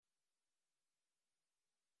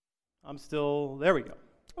There we go.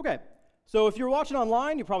 Okay, so if you're watching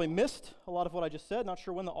online, you probably missed a lot of what I just said. Not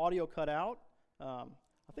sure when the audio cut out. I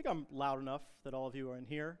think I'm loud enough that all of you are in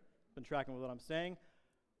here, been tracking with what I'm saying.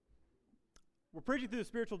 We're preaching through the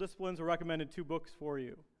spiritual disciplines. We're recommending two books for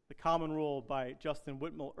you. The Common Rule by Justin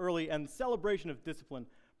Whitmore Early and Celebration of Discipline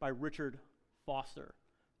by Richard Foster.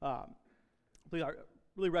 Please, I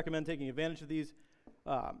really recommend taking advantage of these,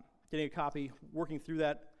 getting a copy, working through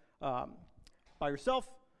that by yourself,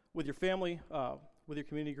 with your family, with your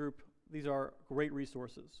community group. These are great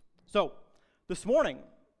resources. So, this morning,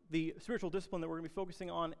 the spiritual discipline that we're going to be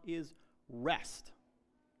focusing on is rest.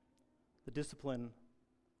 The discipline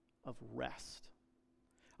of rest.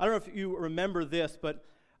 I don't know if you remember this, but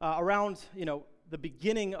around the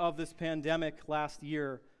beginning of this pandemic last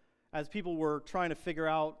year, as people were trying to figure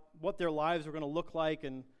out what their lives were going to look like,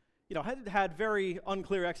 and had very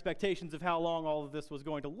unclear expectations of how long all of this was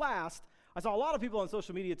going to last, I saw a lot of people on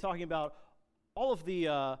social media talking about all of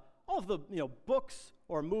the books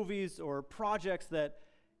or movies or projects that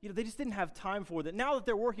they just didn't have time for, that now that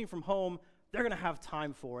they're working from home, they're going to have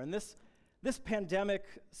time for. And this pandemic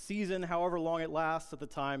season, however long it lasts, at the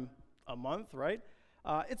time, a month, right?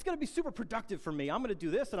 It's going to be super productive for me. I'm going to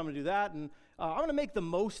do this and I'm going to do that, and I'm going to make the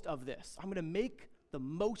most of this. I'm going to make the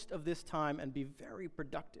most of this time and be very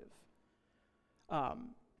productive. I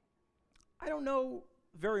don't know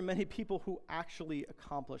very many people who actually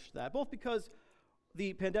accomplished that, both because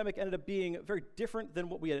the pandemic ended up being very different than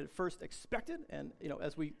what we had at first expected, and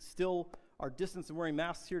as we still are distanced and wearing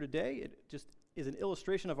masks here today, it just is an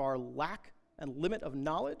illustration of our lack and limit of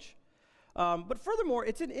knowledge. But furthermore,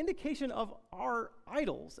 it's an indication of our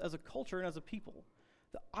idols as a culture and as a people.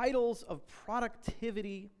 The idols of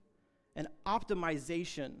productivity and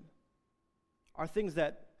optimization are things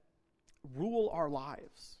that rule our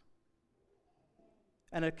lives.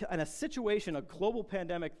 And a situation, a global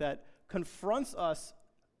pandemic that confronts us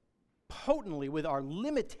potently with our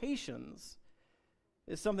limitations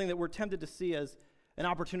is something that we're tempted to see as an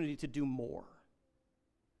opportunity to do more.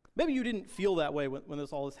 Maybe you didn't feel that way when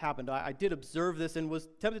all this happened. I did observe this and was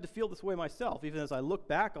tempted to feel this way myself, even as I look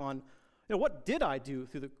back on, what did I do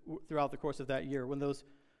throughout the course of that year when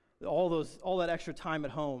all that extra time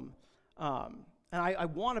at home. And I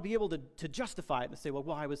want to be able to justify it and say,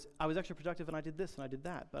 well, I was extra productive and I did this and I did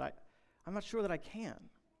that, but I'm not sure that I can.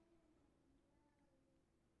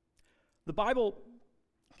 The Bible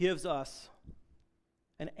gives us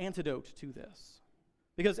an antidote to this,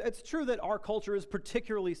 because it's true that our culture is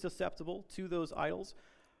particularly susceptible to those idols,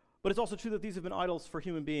 but it's also true that these have been idols for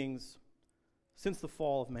human beings since the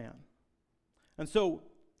fall of man. And so,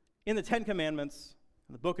 in the Ten Commandments,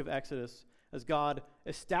 in the book of Exodus, as God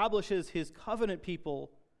establishes his covenant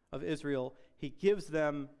people of Israel, he gives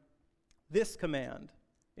them this command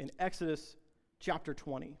in Exodus chapter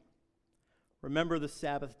 20. Remember the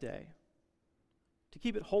Sabbath day, to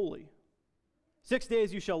keep it holy. 6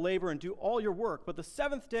 days you shall labor and do all your work, but the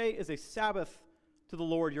seventh day is a Sabbath to the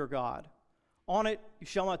Lord your God. On it you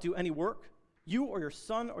shall not do any work, you or your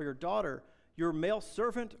son or your daughter, your male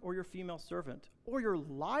servant or your female servant, or your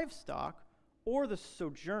livestock, or the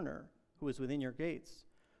sojourner who is within your gates.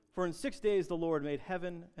 For in 6 days the Lord made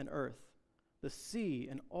heaven and earth, the sea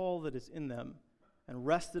and all that is in them, and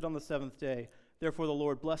rested on the seventh day. Therefore the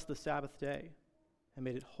Lord blessed the Sabbath day and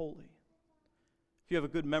made it holy. If you have a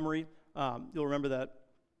good memory, you'll remember that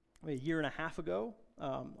a year and a half ago,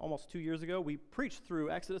 almost 2 years ago, we preached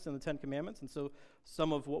through Exodus and the Ten Commandments, and so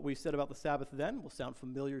some of what we said about the Sabbath then will sound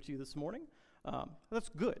familiar to you this morning. That's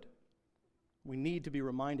good. We need to be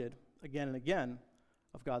reminded again and again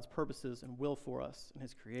of God's purposes and will for us in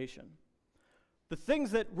his creation. The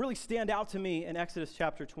things that really stand out to me in Exodus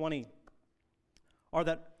chapter 20 are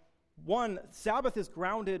that, one, Sabbath is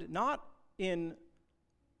grounded not in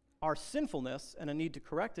our sinfulness and a need to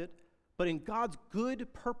correct it, but in God's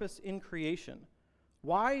good purpose in creation.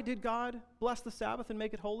 Why did God bless the Sabbath and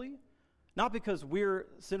make it holy? Not because we're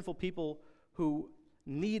sinful people who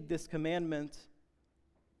need this commandment,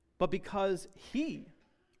 but because he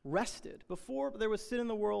rested. Before there was sin in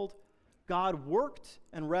the world, God worked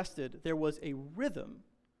and rested. There was a rhythm,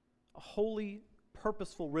 a holy,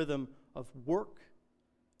 purposeful rhythm of work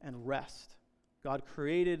and rest. God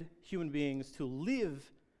created human beings to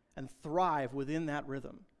live and thrive within that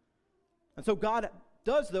rhythm. And so God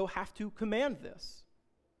does, though, have to command this.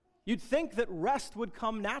 You'd think that rest would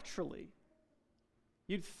come naturally.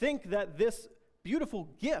 You'd think that this beautiful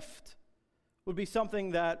gift would be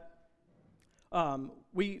something that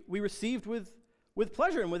we received with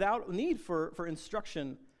pleasure and without need for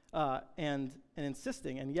instruction and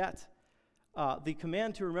insisting. And yet, the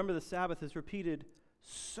command to remember the Sabbath is repeated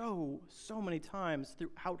so many times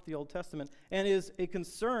throughout the Old Testament, and is a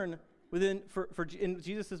concern in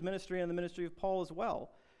Jesus' ministry and the ministry of Paul as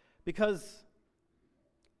well. Because,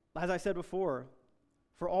 as I said before,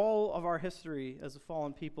 for all of our history as a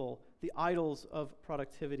fallen people, the idols of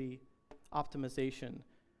productivity, optimization,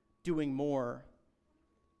 doing more,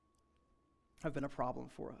 have been a problem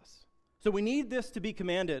for us. So we need this to be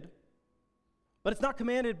commanded, but it's not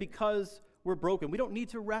commanded because we're broken. We don't need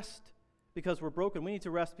to rest because we're broken. We need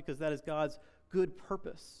to rest because that is God's good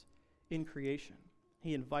purpose in creation.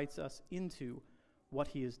 He invites us into what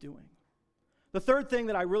he is doing. The third thing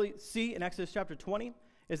that I really see in Exodus chapter 20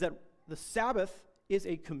 is that the Sabbath is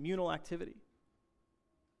a communal activity.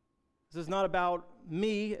 This is not about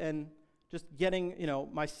me and just getting,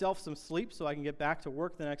 myself some sleep so I can get back to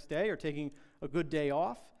work the next day, or taking a good day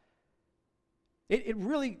off. It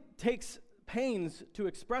really takes pains to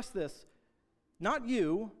express this. Not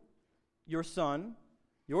you, your son,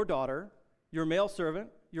 your daughter, your male servant,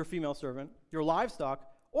 your female servant, your livestock,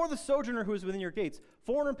 or the sojourner who is within your gates.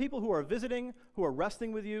 Foreigner people who are visiting, who are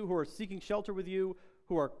resting with you, who are seeking shelter with you,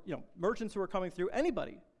 who are, merchants who are coming through,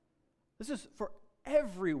 anybody. This is for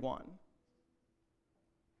everyone.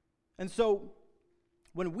 And so,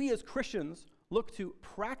 when we as Christians look to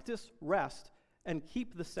practice rest and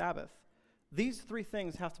keep the Sabbath, these three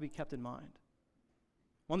things have to be kept in mind.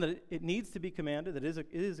 One, that it needs to be commanded, that it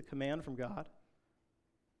is a command from God.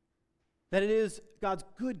 That it is God's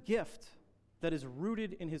good gift that is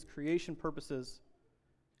rooted in his creation purposes,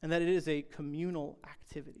 and that it is a communal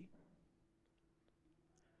activity.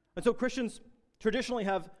 And so Christians traditionally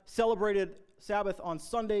have celebrated Sabbath on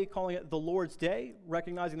Sunday, calling it the Lord's Day,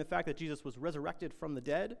 recognizing the fact that Jesus was resurrected from the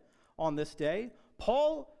dead on this day.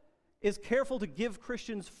 Paul is careful to give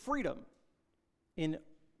Christians freedom in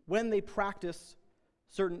when they practice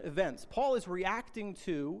certain events. Paul is reacting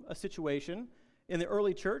to a situation in the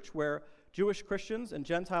early church where Jewish Christians and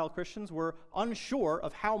Gentile Christians were unsure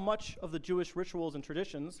of how much of the Jewish rituals and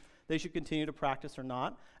traditions they should continue to practice or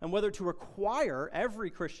not, and whether to require every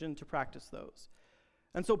Christian to practice those.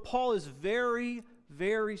 And so Paul is very,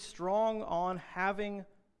 very strong on having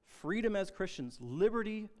freedom as Christians,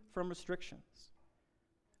 liberty from restrictions.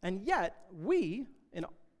 And yet, we, in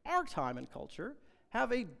our time and culture,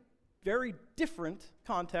 have a very different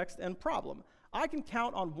context and problem. I can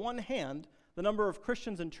count on one hand the number of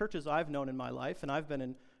Christians and churches I've known in my life, and I've been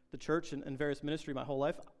in the church and various ministry my whole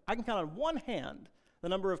life. I can count on one hand the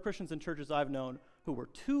number of Christians and churches I've known who were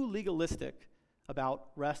too legalistic about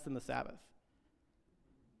rest and the Sabbath.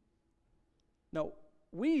 No,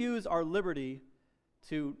 we use our liberty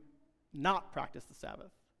to not practice the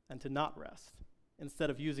Sabbath and to not rest, instead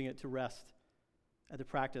of using it to rest and to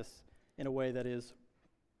practice in a way that is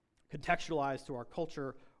contextualized to our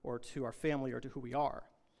culture or to our family or to who we are.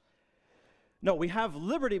 No, we have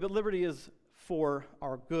liberty, but liberty is for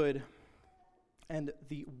our good. And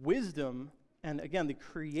the wisdom and, again, the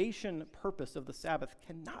creation purpose of the Sabbath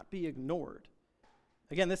cannot be ignored.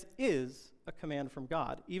 Again, this is a command from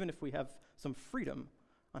God, even if we have some freedom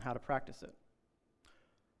on how to practice it.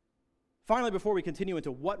 Finally, before we continue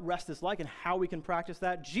into what rest is like and how we can practice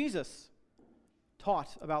that, Jesus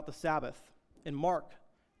taught about the Sabbath in Mark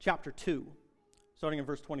chapter 2, starting in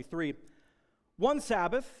verse 23. One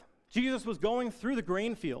Sabbath, Jesus was going through the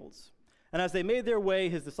grain fields, and as they made their way,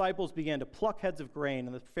 his disciples began to pluck heads of grain,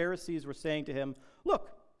 and the Pharisees were saying to him,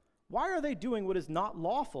 "Look, why are they doing what is not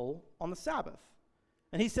lawful on the Sabbath?"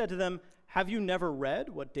 And he said to them, "Have you never read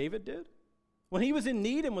what David did? When he was in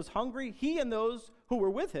need and was hungry, he and those who were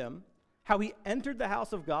with him, how he entered the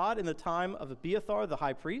house of God in the time of Abiathar the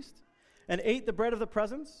high priest, and ate the bread of the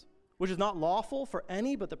presence, which is not lawful for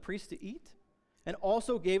any but the priest to eat, and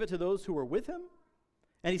also gave it to those who were with him?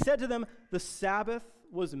 And he said to them, the Sabbath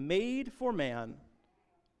was made for man,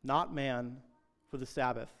 not man for the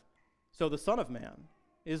Sabbath. So the Son of Man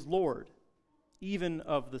is Lord, even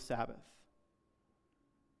of the Sabbath."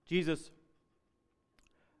 Jesus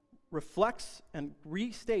reflects and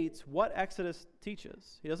restates what Exodus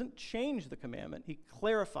teaches. He doesn't change the commandment, he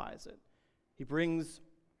clarifies it. He brings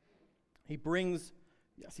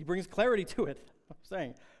clarity to it, I'm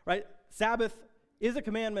saying, right? Sabbath is a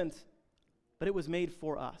commandment, but it was made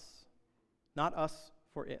for us, not us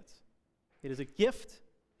for it. It is a gift,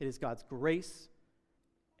 it is God's grace,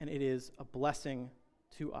 and it is a blessing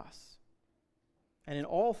to us. And in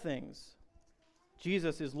all things,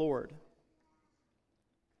 Jesus is Lord,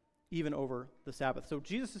 even over the Sabbath. So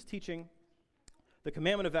Jesus is teaching the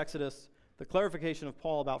commandment of Exodus, the clarification of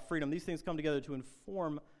Paul about freedom. These things come together to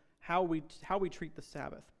inform how we treat the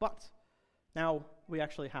Sabbath. But now we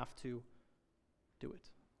actually have to do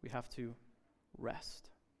it. We have to rest.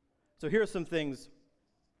 So here are some things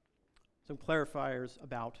some clarifiers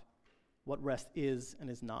about what rest is and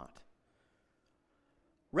is not.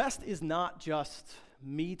 Rest is not just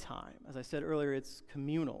me time. As I said earlier, it's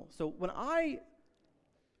communal. So when I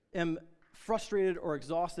am frustrated or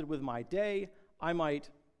exhausted with my day, I might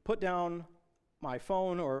put down my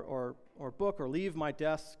phone or book or leave my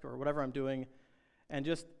desk or whatever I'm doing and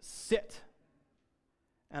just sit.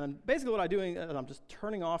 And basically what I'm doing is I'm just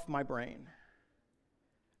turning off my brain.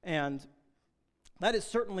 And that is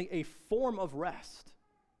certainly a form of rest.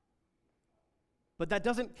 But that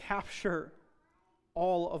doesn't capture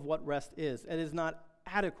all of what rest is. It is not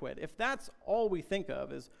adequate. If that's all we think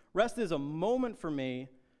of, is rest is a moment for me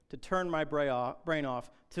to turn my brain off,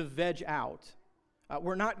 to veg out,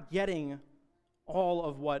 we're not getting all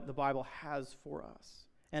of what the Bible has for us.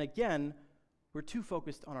 And again, we're too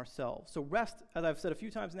focused on ourselves. So rest, as I've said a few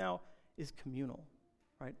times now, is communal,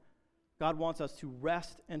 right? God wants us to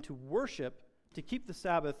rest and to worship, to keep the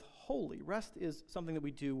Sabbath holy. Rest is something that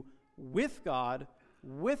we do with God,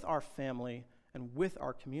 with our family, and with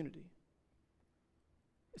our community.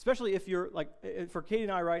 Especially if you're, like, for Katie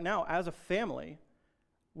and I right now, as a family,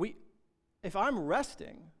 if I'm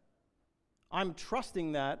resting, I'm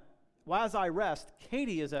trusting that while as I rest,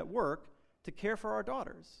 Katie is at work to care for our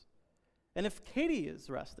daughters. And if Katie is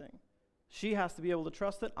resting, she has to be able to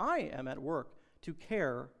trust that I am at work to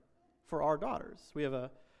care for our daughters. We have a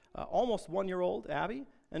almost 1-year-old, Abby,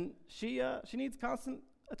 and she needs constant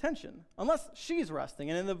attention unless she's resting.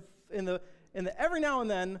 And in the every now and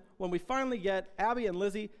then, when we finally get Abby and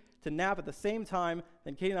Lizzie to nap at the same time,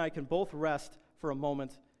 then Katie and I can both rest for a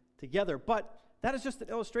moment together. But that is just an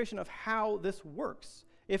illustration of how this works.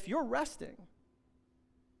 If you're resting,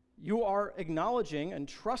 you are acknowledging and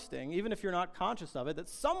trusting, even if you're not conscious of it, that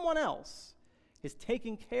someone else is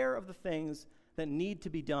taking care of the things that need to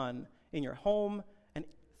be done in your home and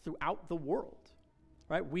throughout the world,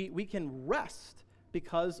 right? We can rest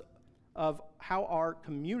because of how our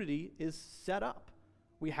community is set up.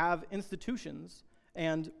 We have institutions,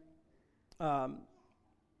 and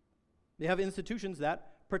they have institutions that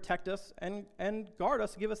protect us and guard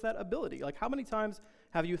us, give us that ability. Like, how many times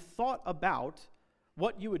have you thought about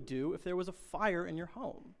what you would do if there was a fire in your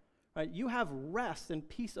home? Right? You have rest and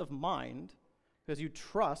peace of mind because you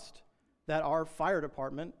trust that our fire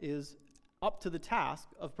department is up to the task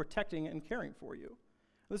of protecting and caring for you.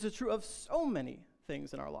 This is true of so many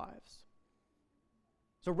things in our lives.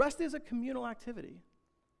 So rest is a communal activity,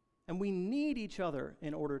 and we need each other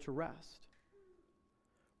in order to rest.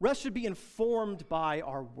 Rest should be informed by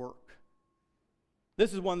our work.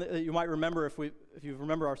 This is one that you might remember if you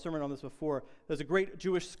remember our sermon on this before. There's a great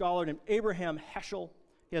Jewish scholar named Abraham Heschel.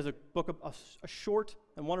 He has a book, a short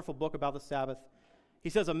and wonderful book about the Sabbath. He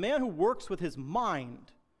says, a man who works with his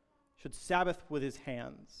mind should Sabbath with his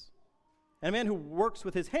hands. And a man who works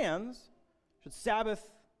with his hands should Sabbath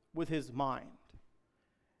with his mind.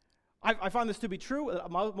 I find this to be true.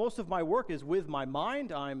 Most of my work is with my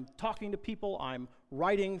mind. I'm talking to people. I'm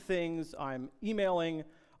writing things. I'm emailing.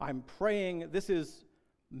 I'm praying. This is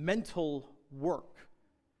mental work,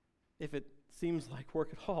 if it seems like work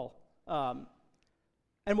at all.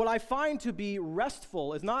 And what I find to be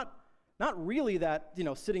restful is not really that,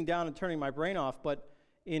 sitting down and turning my brain off, but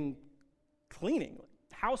in cleaning,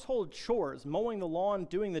 household chores, mowing the lawn,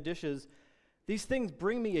 doing the dishes. These things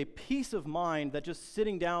bring me a peace of mind that just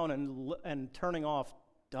sitting down and turning off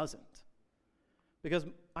doesn't. Because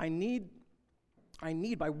I need,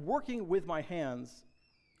 by working with my hands,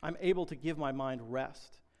 I'm able to give my mind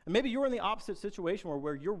rest. And maybe you're in the opposite situation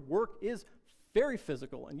where your work is very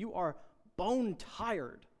physical and you are bone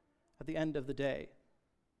tired at the end of the day.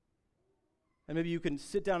 And maybe you can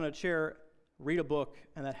sit down in a chair, read a book,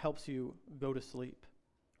 and that helps you go to sleep,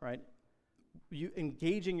 right? You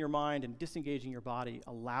engaging your mind and disengaging your body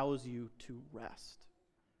allows you to rest.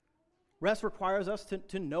 Rest requires us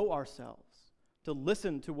to know ourselves, to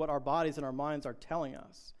listen to what our bodies and our minds are telling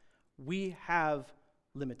us. We have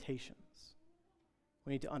limitations.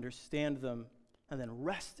 We need to understand them and then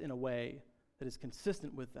rest in a way that is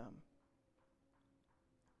consistent with them.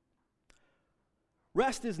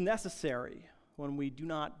 Rest is necessary when we do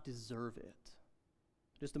not deserve it.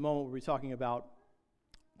 Just a moment, we'll be talking about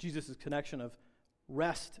Jesus' connection of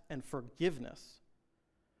rest and forgiveness.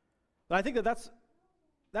 But I think that's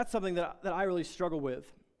something that I really struggle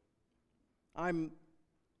with.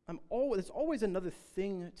 There's always another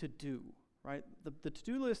thing to do, right? The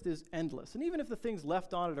to-do list is endless. And even if the things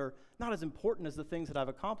left on it are not as important as the things that I've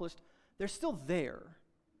accomplished, they're still there.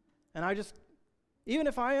 And even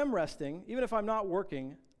if I am resting, even if I'm not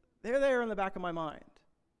working, they're there in the back of my mind.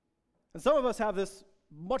 And some of us have this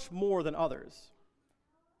much more than others.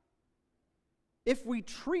 If we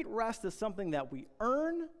treat rest as something that we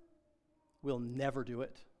earn, we'll never do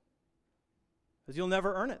it, because you'll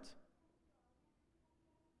never earn it.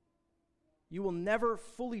 You will never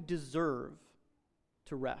fully deserve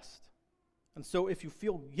to rest. And so if you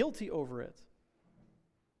feel guilty over it,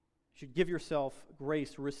 you should give yourself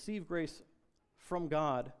grace, receive grace from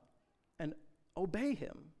God, and obey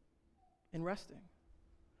Him in resting.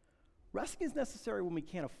 Resting is necessary when we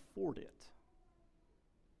can't afford it.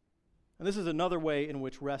 And this is another way in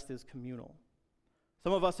which rest is communal.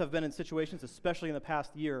 Some of us have been in situations, especially in the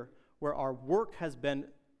past year, where our work has been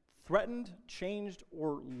threatened, changed,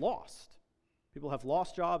 or lost. People have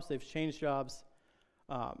lost jobs, they've changed jobs,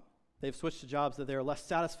 they've switched to jobs that they're less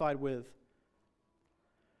satisfied with.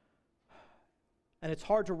 And it's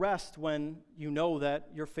hard to rest when you know that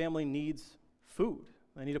your family needs food.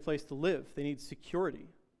 They need a place to live. They need security.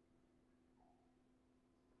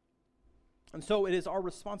 And so it is our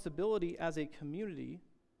responsibility as a community,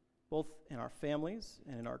 both in our families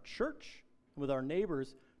and in our church and with our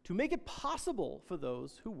neighbors, to make it possible for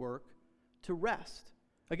those who work to rest.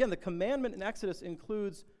 Again, the commandment in Exodus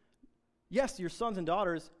includes, yes, your sons and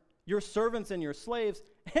daughters, your servants and your slaves,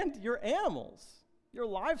 and your animals, your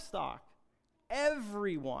livestock.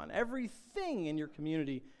 Everyone, everything in your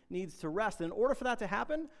community needs to rest. And in order for that to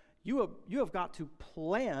happen, you have got to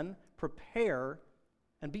plan, prepare,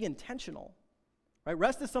 and be intentional. Right?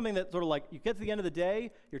 Rest is something that sort of like you get to the end of the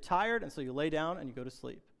day, you're tired, and so you lay down and you go to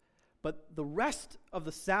sleep. But the rest of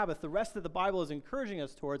the Sabbath, the rest that the Bible is encouraging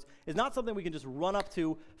us towards, is not something we can just run up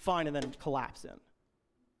to, find, and then collapse in.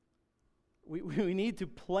 We need to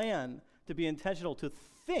plan, to be intentional, to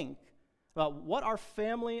think about what our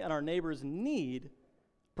family and our neighbors need,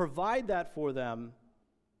 provide that for them,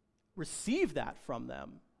 receive that from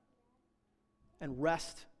them, and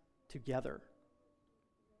rest together.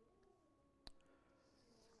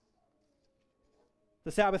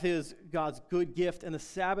 The Sabbath is God's good gift, and the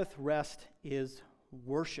Sabbath rest is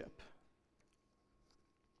worship.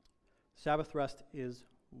 Sabbath rest is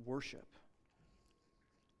worship.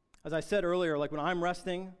 As I said earlier, like when I'm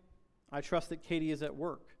resting, I trust that Katie is at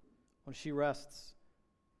work. When she rests,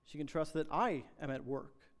 she can trust that I am at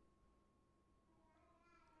work.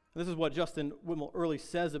 And this is what Justin Whitmore Early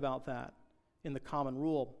says about that in the Common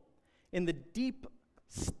Rule. In the deep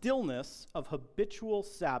stillness of habitual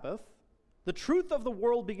Sabbath, the truth of the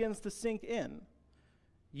world begins to sink in.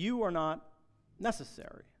 You are not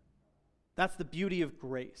necessary. That's the beauty of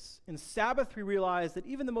grace. In Sabbath, we realize that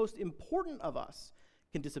even the most important of us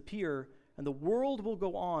can disappear, and the world will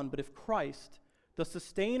go on. But if Christ, the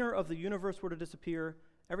sustainer of the universe, were to disappear,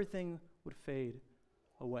 everything would fade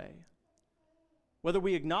away. Whether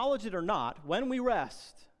we acknowledge it or not, when we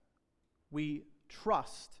rest, we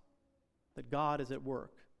trust that God is at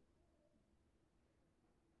work.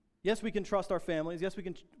 Yes, we can trust our families. Yes,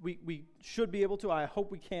 we should be able to, I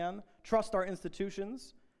hope we can, trust our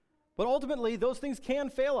institutions. But ultimately, those things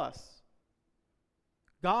can fail us.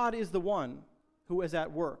 God is the one who is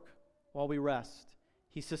at work while we rest.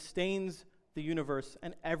 He sustains the universe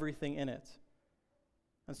and everything in it.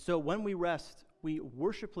 And so when we rest, we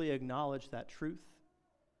worshipfully acknowledge that truth,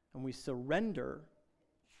 and we surrender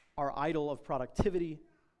our idol of productivity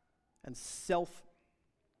and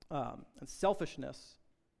selfishness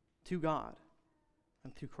to God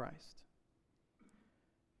and to Christ.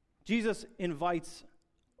 Jesus invites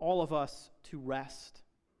all of us to rest.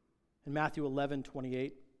 In Matthew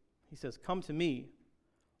 11:28, he says, "Come to me,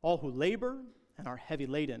 all who labor and are heavy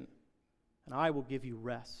laden, and I will give you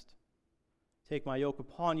rest. Take my yoke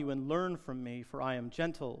upon you and learn from me, for I am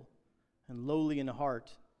gentle and lowly in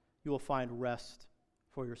heart. You will find rest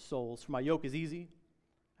for your souls. For my yoke is easy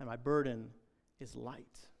and my burden is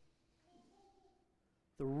light."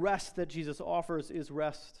 The rest that Jesus offers is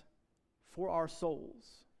rest for our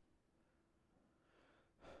souls.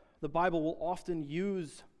 The Bible will often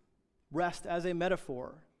use rest as a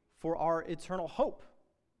metaphor for our eternal hope.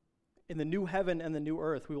 In the new heaven and the new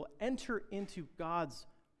earth, we will enter into God's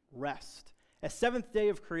rest, a seventh day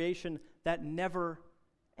of creation that never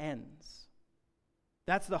ends.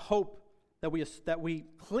 That's the hope that we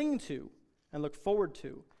cling to and look forward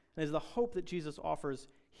to, and is the hope that Jesus offers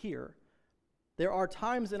here. There are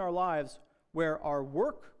times in our lives where our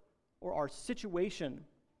work or our situation,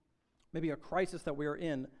 maybe a crisis that we are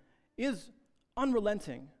in, is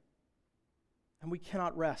unrelenting, and we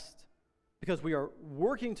cannot rest because we are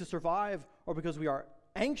working to survive, or because we are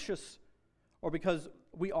anxious, or because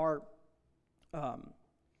we are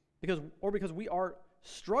because we are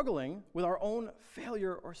struggling with our own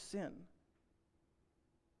failure or sin.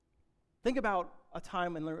 Think about a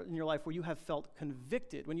time in your life where you have felt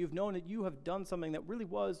convicted, when you've known that you have done something that really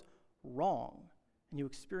was wrong. and you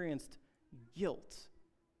experienced guilt.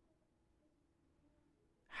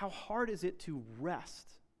 How hard is it to rest,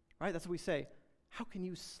 right? That's what we say. How can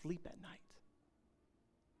you sleep at night?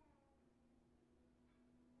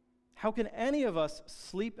 How can any of us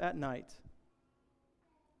sleep at night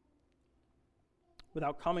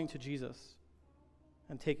without coming to Jesus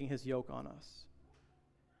and taking his yoke on us?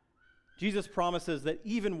 Jesus promises that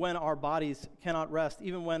even when our bodies cannot rest,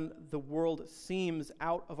 even when the world seems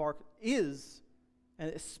and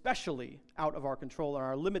especially out of our control, and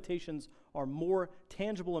our limitations are more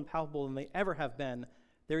tangible and palpable than they ever have been,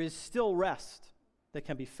 there is still rest that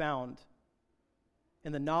can be found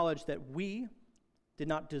in the knowledge that we did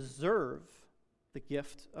not deserve the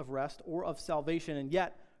gift of rest or of salvation, and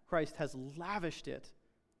yet Christ has lavished it,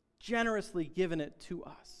 generously given it to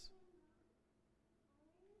us.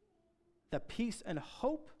 The peace and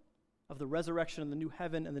hope of the resurrection and the new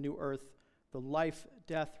heaven and the new earth, the life,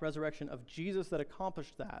 death, resurrection of Jesus that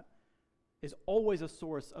accomplished that, is always a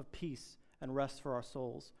source of peace and rest for our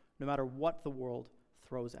souls, no matter what the world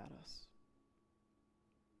throws at us.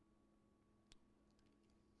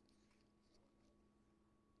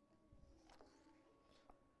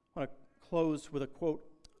 I want to close with a quote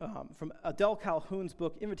from Adele Calhoun's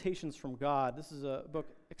book, Invitations from God. This is a book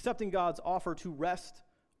accepting God's offer to rest,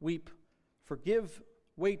 weep, forgive,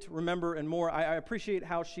 wait, remember, and more. I appreciate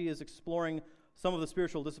how she is exploring some of the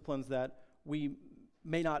spiritual disciplines that we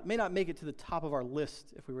may not make it to the top of our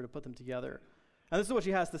list if we were to put them together. And this is what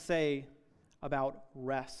she has to say about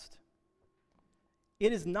rest.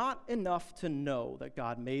 It is not enough to know that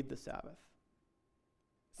God made the Sabbath.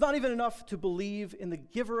 It's not even enough to believe in the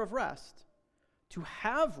giver of rest. To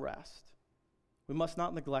have rest, we must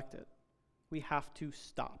not neglect it. We have to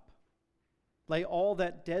stop. Lay all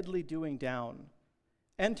that deadly doing down.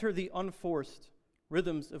 Enter the unforced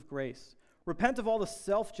rhythms of grace. Repent of all the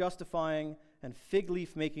self-justifying and fig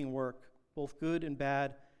leaf-making work, both good and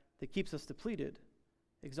bad, that keeps us depleted,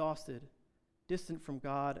 exhausted, distant from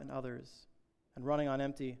God and others, and running on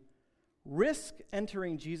empty. Risk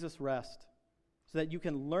entering Jesus' rest so that you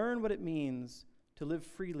can learn what it means to live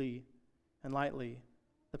freely and lightly.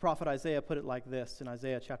 The prophet Isaiah put it like this in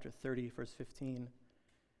Isaiah chapter 30, verse 15.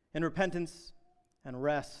 In repentance and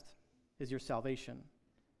rest is your salvation.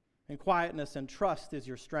 In quietness and trust is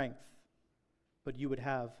your strength, but you would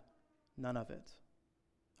have none of it.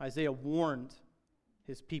 Isaiah warned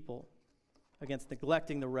his people against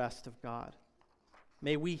neglecting the rest of God.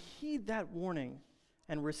 May we heed that warning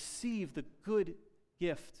and receive the good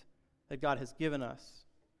gift that God has given us.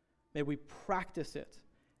 May we practice it,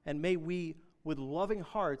 and may we, with loving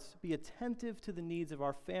hearts, be attentive to the needs of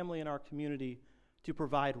our family and our community to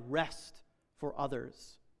provide rest for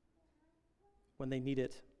others when they need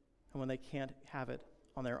it and when they can't have it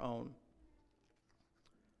on their own.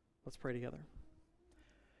 Let's pray together.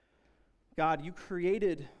 God, you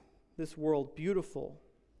created this world beautiful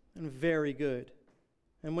and very good.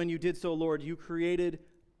 And when you did so, Lord, you created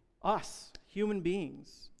us, human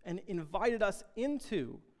beings, and invited us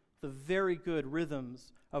into the very good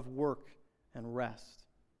rhythms of work and rest.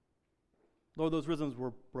 Lord, those rhythms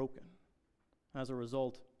were broken. As a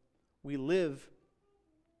result, we live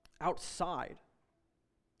outside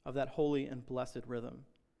of that holy and blessed rhythm.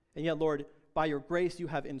 And yet, Lord, by your grace, you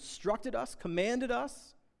have instructed us, commanded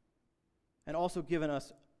us, and also given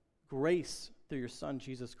us grace through your Son,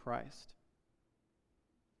 Jesus Christ,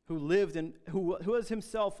 who lived in, who was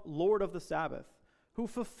himself Lord of the Sabbath, who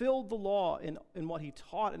fulfilled the law in what he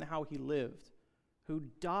taught and how he lived, who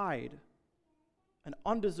died an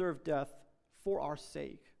undeserved death for our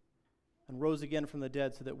sake, and rose again from the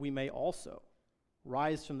dead so that we may also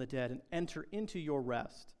rise from the dead and enter into your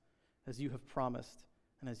rest as you have promised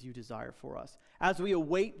and as you desire for us. As we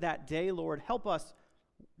await that day, Lord, help us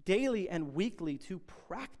daily and weekly to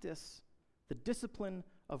practice the discipline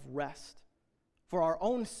of rest for our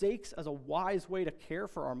own sakes as a wise way to care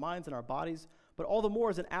for our minds and our bodies, but all the more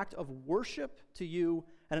as an act of worship to you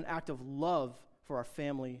and an act of love for our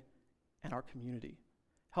family and our community.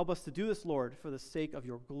 Help us to do this, Lord, for the sake of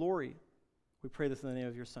your glory. We pray this in the name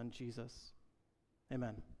of your Son, Jesus.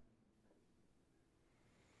 Amen.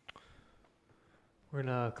 We're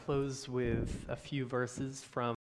going to close with a few verses from